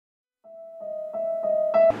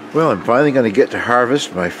Well, I'm finally going to get to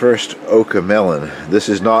harvest my first Oka Melon. This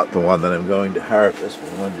is not the one that I'm going to harvest,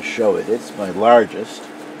 but I wanted to show it. It's my largest.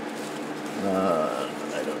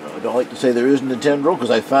 I don't know. I don't like to say there isn't a tendril,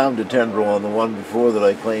 because I found a tendril on the one before that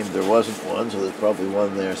I claimed there wasn't one, so there's probably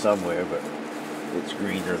one there somewhere, but it's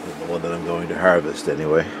greener than the one that I'm going to harvest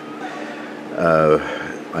anyway.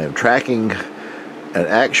 I am tracking an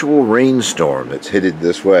actual rainstorm that's headed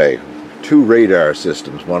this way. 2 radar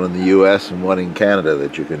systems, one in the US and one in Canada,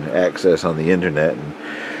 that you can access on the internet, and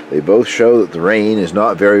they both show that the rain is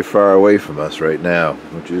not very far away from us right now,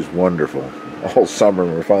 which is wonderful. All summer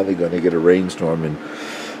we're finally going to get a rainstorm in,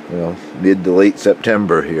 well, mid to late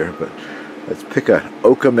September here, but let's pick a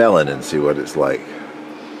Oka Melon and see what it's like.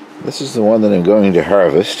 This is the one that I'm going to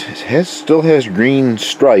harvest. It still has green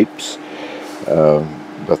stripes,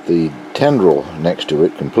 but the tendril next to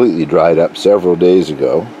it completely dried up several days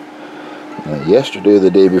ago. Yesterday or the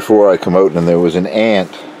day before, I come out and there was an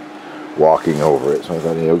ant walking over it, so I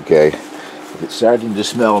thought, okay, if it's starting to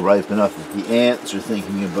smell ripe enough that the ants are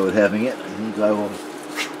thinking about having it, I think I will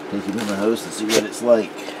take it in the house and see what it's like.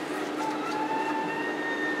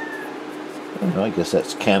 I guess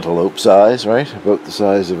that's cantaloupe size, right? About the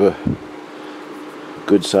size of a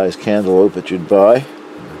good sized cantaloupe that you'd buy.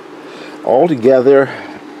 Altogether,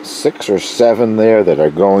 6 or 7 there that are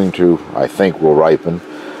going to, I think, will ripen,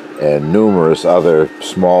 and numerous other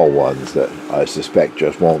small ones that I suspect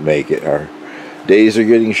just won't make it. Our days are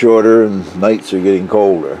getting shorter and nights are getting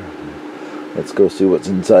colder. Let's go see what's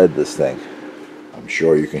inside this thing. I'm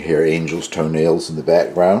sure you can hear Angel's toenails in the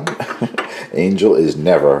background. Angel is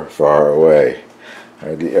never far away.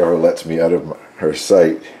 Hardly ever lets me out of her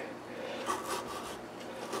sight.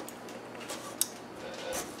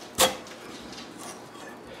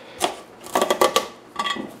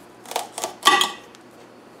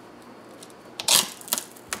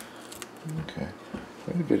 Okay,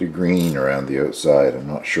 quite a bit of green around the outside. I'm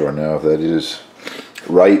not sure now if that is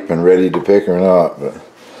ripe and ready to pick or not, but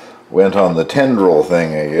went on the tendril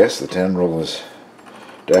thing, I guess. The tendril is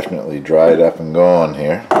definitely dried up and gone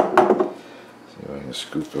here. See if I can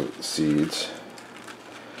scoop out the seeds.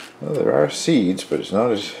 Well, there are seeds, but it's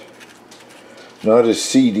not as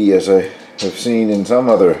seedy as I have seen in some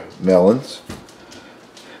other melons.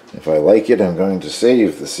 If I like it, I'm going to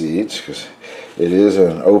save the seeds, because it is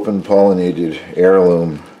an open pollinated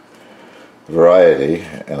heirloom variety,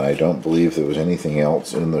 and I don't believe there was anything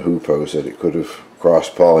else in the hoop house that it could have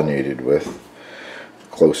cross-pollinated with. The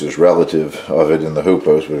closest relative of it in the hoop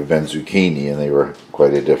house would have been zucchini, and they were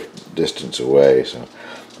quite a distance away, so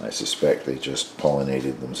I suspect they just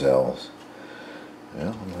pollinated themselves.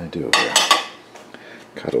 Well, what do I do here?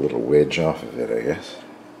 Cut a little wedge off of it, I guess.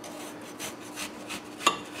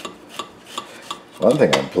 One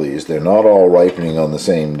thing I'm pleased, they're not all ripening on the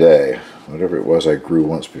same day. Whatever it was I grew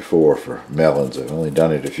once before for melons, I've only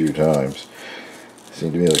done it a few times. It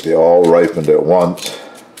seemed to me like they all ripened at once.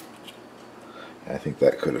 I think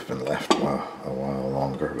that could have been left a while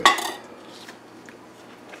longer. But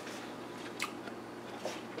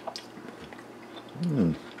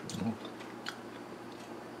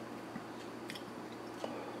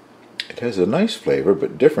it has a nice flavor,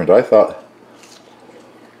 but different. I thought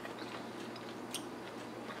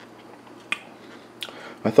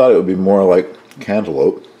it would be more like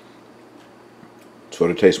cantaloupe.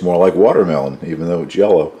 Sort of tastes more like watermelon, even though it's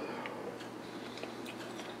yellow.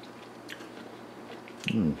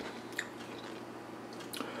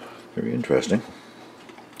 Very interesting.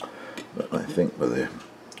 But I think with the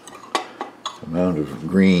amount of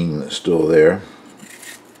green that's still there,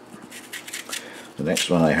 the next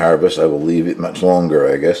one I harvest, I will leave it much longer,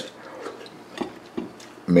 I guess.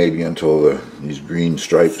 Maybe until these green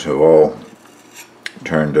stripes have all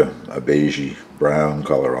turned a beigey brown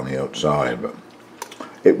color on the outside. But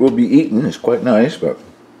it will be eaten. It's quite nice, but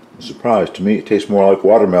I'm surprised. To me, it tastes more like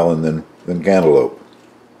watermelon than cantaloupe.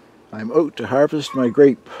 I'm out to harvest my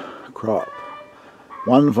grape crop.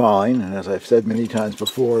 One vine, and as I've said many times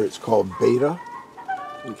before, it's called Beta,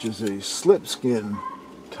 which is a slipskin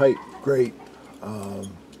type grape,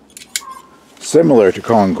 similar to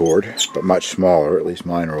Concord, but much smaller. At least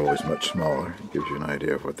mine are always much smaller. It gives you an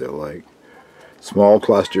idea of what they're like. Small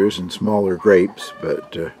clusters and smaller grapes,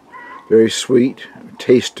 but very sweet.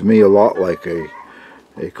 Taste to me a lot like a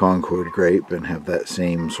Concord grape, and have that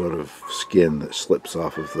same sort of skin that slips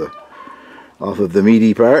off of the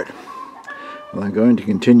meaty part. Well, I'm going to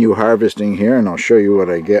continue harvesting here, and I'll show you what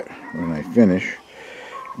I get when I finish.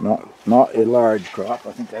 Not a large crop.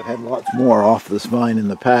 I think I've had lots more off this vine in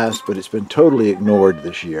the past, but it's been totally ignored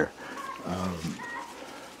this year.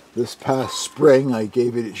 This past spring I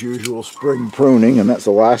gave it its usual spring pruning, and that's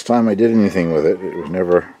the last time I did anything with it. It was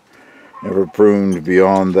never never pruned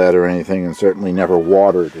beyond that or anything, and certainly never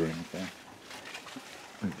watered or anything.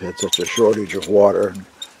 We've had such a shortage of water.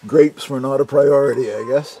 Grapes were not a priority, I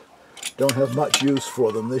guess. Don't have much use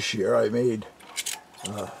for them this year. I made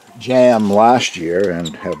jam last year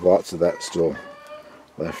and have lots of that still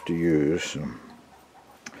left to use. So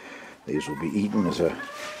these will be eaten as a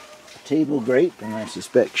table grape, and I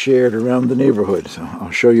suspect shared around the neighborhood. So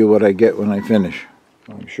I'll show you what I get when I finish.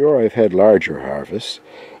 I'm sure I've had larger harvests.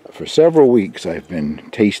 For several weeks I've been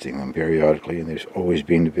tasting them periodically, and they've always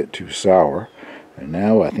been a bit too sour. And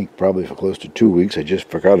now I think probably for close to 2 weeks I just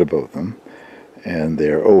forgot about them, and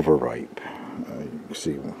they're overripe. You can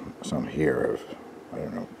see some here have, I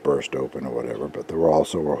don't know, burst open or whatever, but there were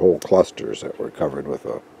also whole clusters that were covered with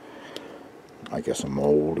I guess a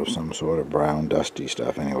mold of some sort of brown dusty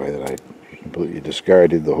stuff anyway, that I completely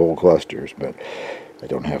discarded the whole clusters, but I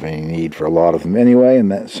don't have any need for a lot of them anyway, and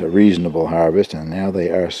that's a reasonable harvest, and now they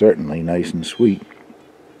are certainly nice and sweet.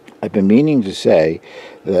 I've been meaning to say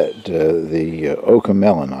that the Oka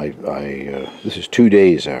Melon, this is 2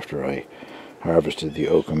 days after I harvested the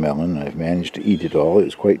Oka Melon. I've managed to eat it all. It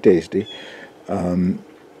was quite tasty.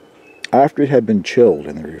 After it had been chilled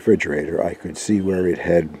in the refrigerator, I could see where it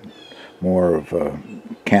had more of a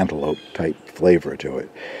cantaloupe type flavor to it,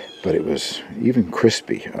 but it was even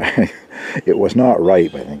crispy. It was not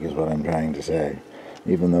ripe, I think is what I'm trying to say.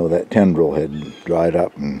 Even though that tendril had dried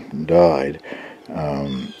up and died,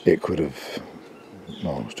 it could have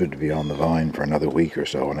stood to be on the vine for another week or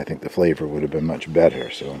so, and I think the flavor would have been much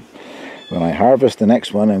better. So when I harvest the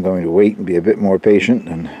next one, I'm going to wait and be a bit more patient,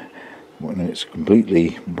 and when it's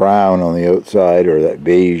completely brown on the outside, or that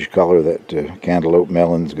beige color that cantaloupe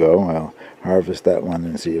melons go, I'll harvest that one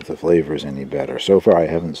and see if the flavor is any better. So far I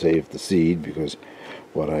haven't saved the seed, because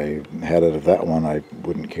what I had out of that one I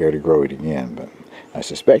wouldn't care to grow it again, but I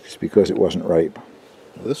suspect it's because it wasn't ripe.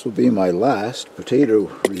 Well, this will be my last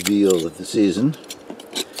potato reveal of the season.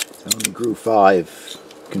 I only grew 5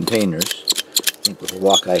 containers. I think with the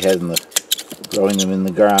luck I had in growing them in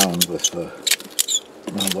the ground with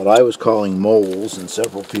what I was calling moles, and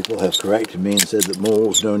several people have corrected me and said that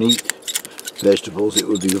moles don't eat vegetables, it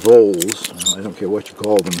would be voles. I don't care what you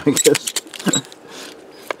call them, I guess.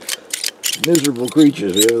 Miserable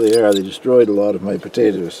creatures, whoever they are. They destroyed a lot of my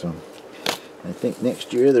potatoes, so I think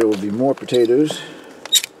next year there will be more potatoes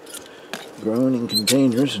grown in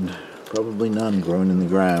containers, and probably none grown in the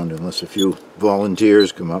ground unless a few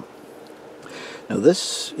volunteers come up. Now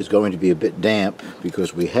this is going to be a bit damp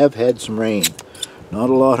because we have had some rain. Not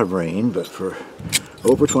a lot of rain, but for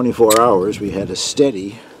over 24 hours we had a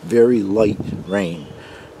steady, very light rain.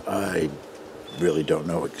 I really don't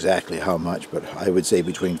know exactly how much, but I would say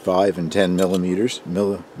between 5 and 10 millimeters.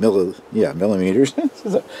 Millimeters.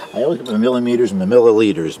 I always get my millimeters and my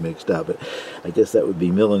milliliters mixed up, but I guess that would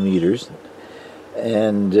be millimeters.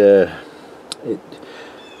 And the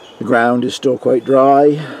ground is still quite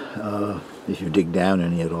dry, if you dig down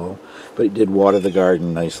any at all. But it did water the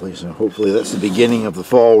garden nicely, so hopefully that's the beginning of the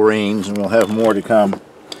fall rains, and we'll have more to come.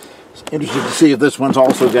 It's interesting to see if this one's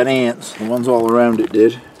also got ants. The ones all around it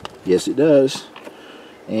did. Yes, it does.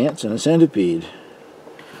 Ants and a centipede.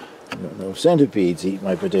 I don't know if centipedes eat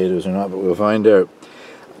my potatoes or not, but we'll find out.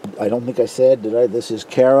 I don't think I said, did I? This is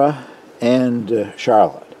Cara and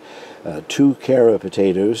Charlotte. 2 Cara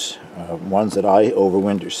potatoes, ones that I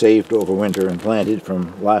saved overwinter and planted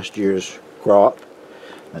from last year's crop.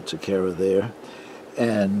 That's a Cara there.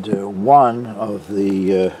 And one of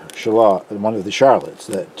the Charlottes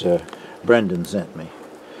that Brendan sent me.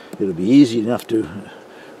 It'll be easy enough to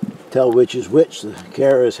tell which is which. The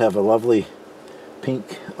Caras have a lovely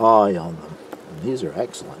pink eye on them. And these are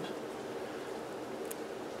excellent.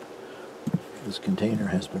 This container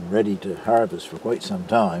has been ready to harvest for quite some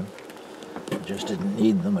time. I just didn't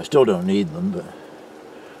need them. I still don't need them, but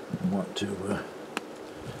I want to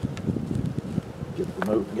get them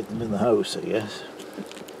out and get them in the house, I guess.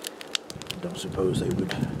 I don't suppose they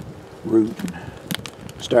would root and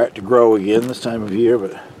start to grow again this time of year,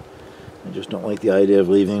 but I just don't like the idea of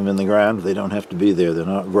leaving them in the ground. They don't have to be there. They're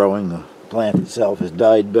not growing. The plant itself has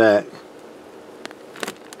died back.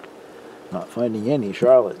 Not finding any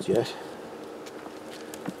Charlottes yet.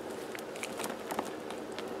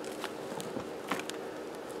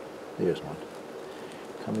 There's one.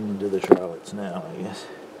 Coming into the Charlottes now, I guess.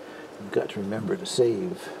 I've got to remember to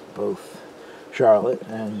save both Charlotte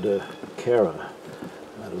and Cara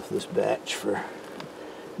out of this batch for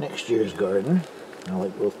next year's garden. I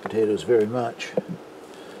like both potatoes very much.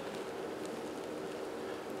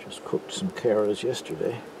 Just cooked some Caras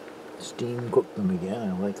yesterday. Steam cooked them again.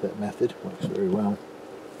 I like that method. Works very well.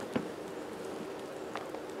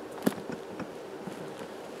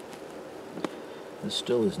 this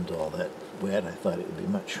still isn't all that wet. I thought it would be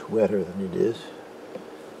much wetter than it is.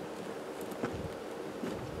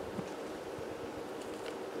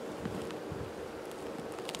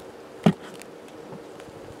 Make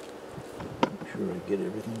sure I get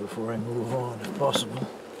everything before I move on, if possible.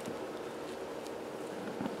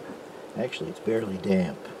 Actually, it's barely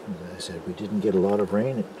damp. As I said, we didn't get a lot of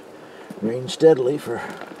rain. It rained steadily for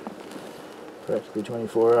practically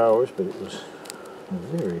 24 hours, but it was a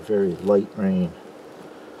very, very light rain.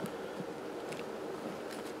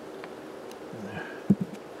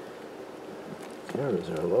 Caras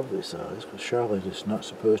are a lovely size, because Charlotte is not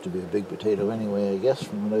supposed to be a big potato anyway, I guess,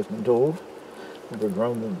 from what I've been told. Never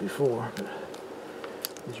grown them before, but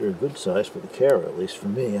these are a good size for the Cara, at least for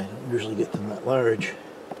me. I don't usually get them that large.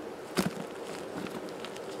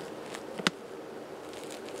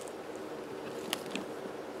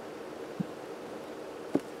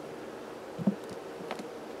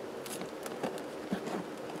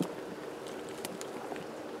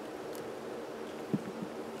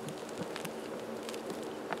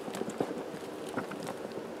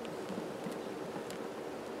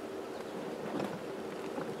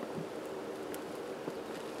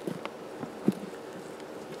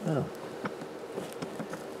 Oh,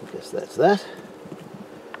 I guess that's that.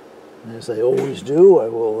 And as I always do, I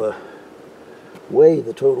will weigh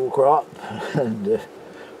the total crop and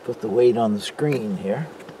put the weight on the screen here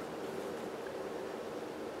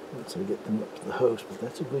once I get them up to the house. But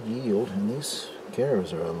that's a good yield, and these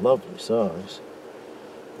Caras are a lovely size.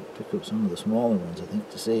 I'll pick up some of the smaller ones, I think,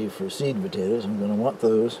 to save for seed potatoes. I'm going to want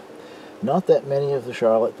those. Not that many of the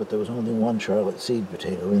Charlotte, but there was only one Charlotte seed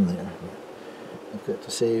potato in there. I've got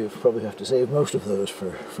to save, probably have to save most of those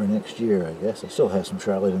for next year, I guess. I still have some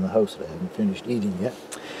Charlotte in the house that I haven't finished eating yet.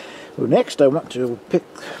 So next I want to pick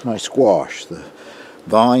my squash. The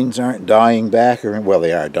vines aren't dying back, or well,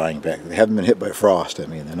 they are dying back. They haven't been hit by frost. I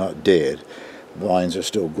mean, they're not dead. The vines are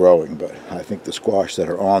still growing, but I think the squash that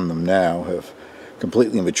are on them now have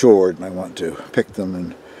completely matured, and I want to pick them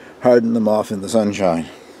and harden them off in the sunshine.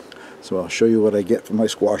 So I'll show you what I get from my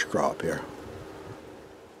squash crop here.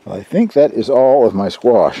 I think that is all of my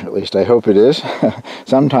squash, at least I hope it is.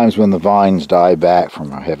 Sometimes when the vines die back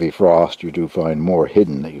from a heavy frost, you do find more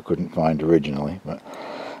hidden that you couldn't find originally, but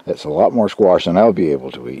it's a lot more squash than I'll be able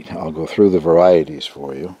to eat. I'll go through the varieties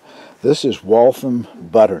for you. This is Waltham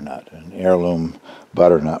butternut, an heirloom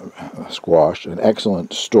butternut squash, an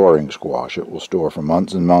excellent storing squash. It will store for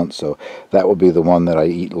months and months, so that will be the one that I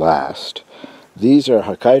eat last. These are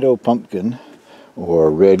Hokkaido pumpkin, or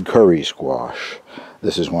red curry squash.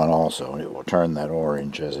 This is one also, and it will turn that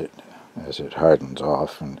orange as it hardens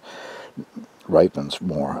off and ripens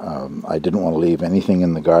more. I didn't want to leave anything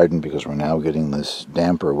in the garden because we're now getting this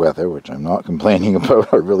damper weather, which I'm not complaining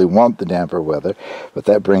about. I really want the damper weather, but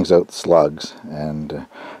that brings out the slugs, and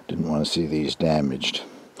didn't want to see these damaged.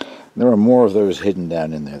 There are more of those hidden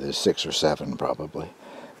down in there. There's 6 or 7 probably.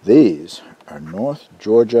 These are North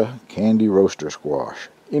Georgia candy roaster squash.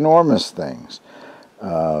 Enormous things.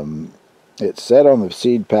 It said on the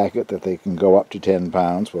seed packet that they can go up to 10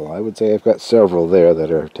 pounds. Well, I would say I've got several there that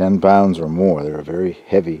are 10 pounds or more. They're a very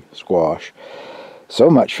heavy squash. So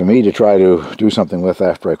much for me to try to do something with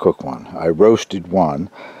after I cook one. I roasted one,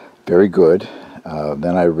 very good.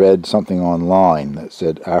 Then I read something online that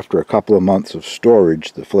said after a couple of months of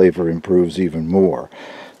storage, the flavor improves even more.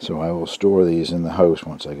 So I will store these in the house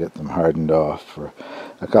once I get them hardened off for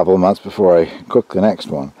a couple of months before I cook the next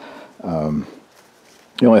one.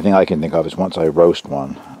 The only thing I can think of is once I roast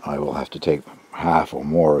one, I will have to take half or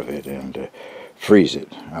more of it and freeze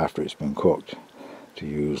it after it's been cooked to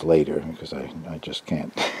use later, because I just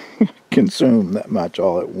can't consume that much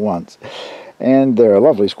all at once. And they're a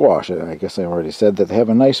lovely squash. I guess I already said that they have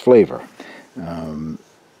a nice flavor and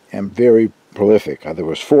very prolific. There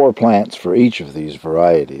was 4 plants for each of these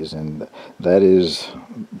varieties, and that is,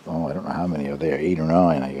 oh, I don't know how many are there, 8 or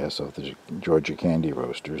 9, I guess, of the Georgia candy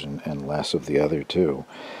roasters, and less of the other 2.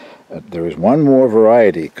 There is one more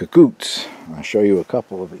variety, Cacoots. I'll show you a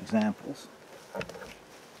couple of examples.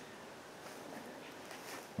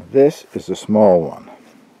 This is a small one,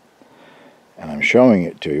 and I'm showing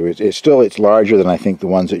it to you. It's larger than I think the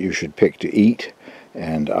ones that you should pick to eat.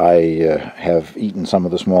 And I have eaten some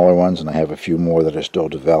of the smaller ones, and I have a few more that are still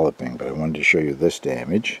developing, but I wanted to show you this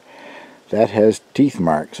damage. That has teeth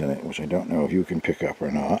marks in it, which I don't know if you can pick up or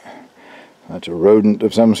not. That's a rodent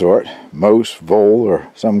of some sort, mouse, vole, or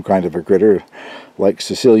some kind of a critter, like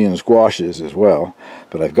Sicilian squashes as well.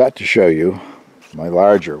 But I've got to show you my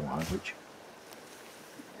larger one, which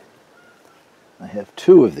I have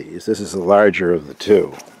 2 of these. This is the larger of the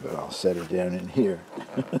 2, but I'll set it down in here.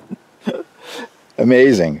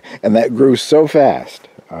 amazing. And that grew so fast.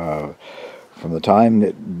 From the time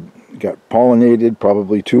that got pollinated,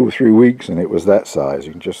 probably 2 or 3 weeks, and it was that size.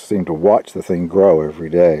 You can just seem to watch the thing grow every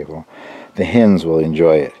day. Well, the hens will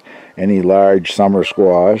enjoy it. Any large summer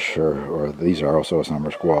squash, or these are also a summer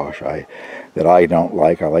squash, that I don't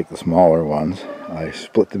like. I like the smaller ones. I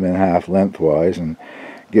split them in half lengthwise and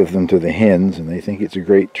give them to the hens, and they think it's a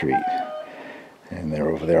great treat. And they're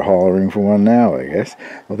over there hollering for one now, I guess.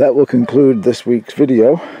 Well, that will conclude this week's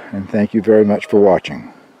video, and thank you very much for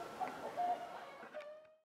watching.